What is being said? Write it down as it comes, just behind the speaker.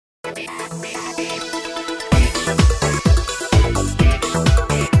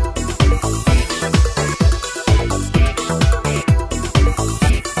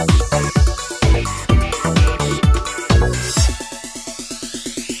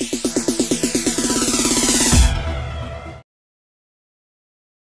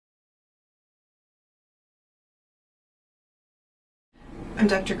I'm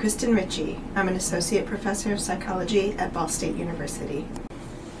Dr. Kristen Ritchie. I'm an Associate Professor of Psychology at Ball State University.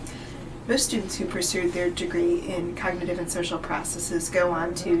 Most students who pursued their degree in cognitive and social processes go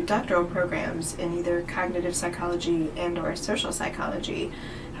on to doctoral programs in either cognitive psychology and/or social psychology.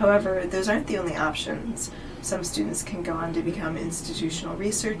 However, those aren't the only options. Some students can go on to become institutional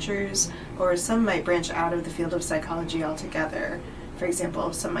researchers, or some might branch out of the field of psychology altogether. For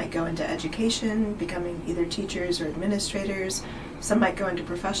example, some might go into education, becoming either teachers or administrators. Some might go into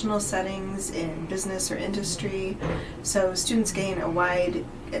professional settings in business or industry. So students gain a wide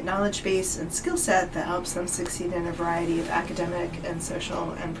knowledge base and skill set that helps them succeed in a variety of academic and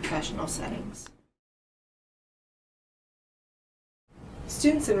social and professional settings.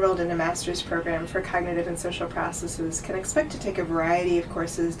 Students enrolled in a master's program for cognitive and social processes can expect to take a variety of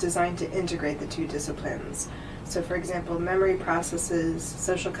courses designed to integrate the two disciplines. So for example, memory processes,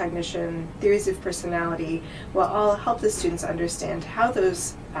 social cognition, theories of personality will all help the students understand how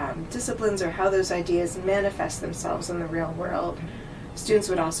those disciplines or how those ideas manifest themselves in the real world. Students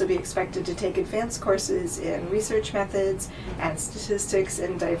would also be expected to take advanced courses in research methods and statistics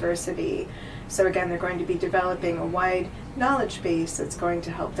and diversity. So again, they're going to be developing a wide knowledge base that's going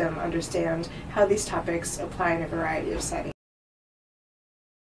to help them understand how these topics apply in a variety of settings.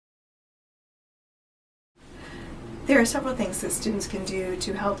 There are several things that students can do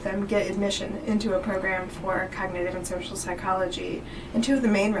to help them get admission into a program for cognitive and social psychology, and two of the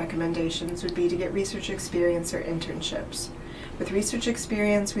main recommendations would be to get research experience or internships. With research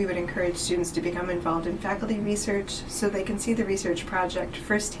experience, we would encourage students to become involved in faculty research so they can see the research project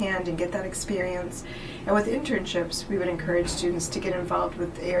firsthand and get that experience. And with internships, we would encourage students to get involved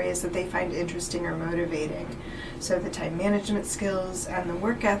with areas that they find interesting or motivating. So the time management skills and the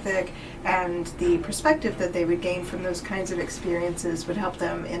work ethic and the perspective that they would gain from those kinds of experiences would help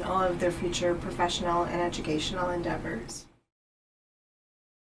them in all of their future professional and educational endeavors.